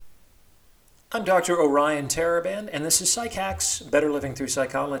I'm Dr. Orion Taraban, and this is PsycHacks, Better Living Through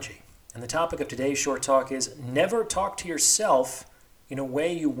Psychology. And the topic of today's short talk is never talk to yourself in a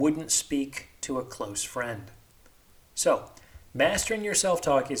way you wouldn't speak to a close friend. So, mastering your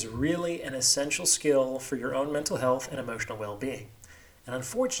self-talk is really an essential skill for your own mental health and emotional well-being. And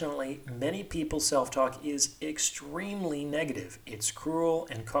unfortunately, many people's self-talk is extremely negative. It's cruel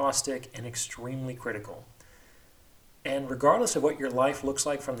and caustic and extremely critical. And regardless of what your life looks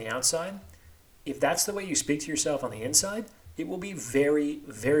like from the outside, if that's the way you speak to yourself on the inside, it will be very,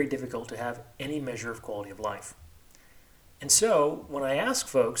 very difficult to have any measure of quality of life. And so, when I ask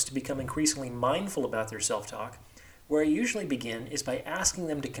folks to become increasingly mindful about their self-talk, where I usually begin is by asking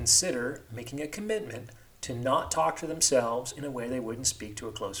them to consider making a commitment to not talk to themselves in a way they wouldn't speak to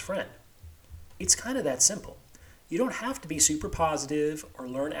a close friend. It's kind of that simple. You don't have to be super positive or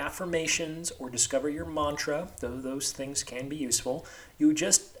learn affirmations or discover your mantra, though those things can be useful. You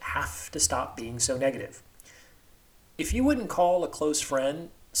just have to stop being so negative. If you wouldn't call a close friend,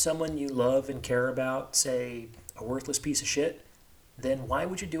 someone you love and care about, say, a worthless piece of shit, then why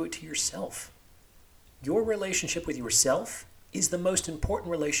would you do it to yourself? Your relationship with yourself is the most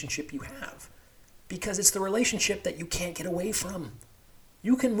important relationship you have because it's the relationship that you can't get away from.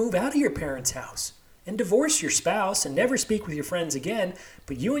 You can move out of your parents' house and divorce your spouse and never speak with your friends again,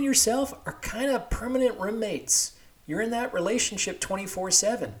 but you and yourself are kind of permanent roommates. You're in that relationship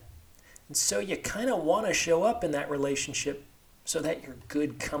 24/7. And so you kind of want to show up in that relationship so that you're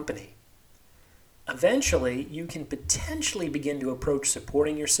good company. Eventually, you can potentially begin to approach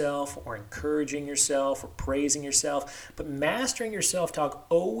supporting yourself or encouraging yourself or praising yourself, but mastering your self-talk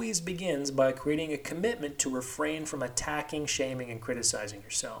always begins by creating a commitment to refrain from attacking, shaming, and criticizing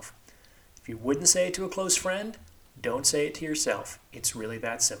yourself. If you wouldn't say it to a close friend, don't say it to yourself. It's really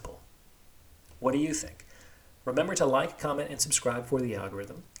that simple. What do you think? Remember to like, comment, and subscribe for the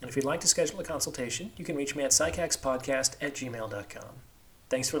algorithm. And if you'd like to schedule a consultation, you can reach me at psychhackspodcast@gmail.com.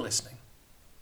 Thanks for listening.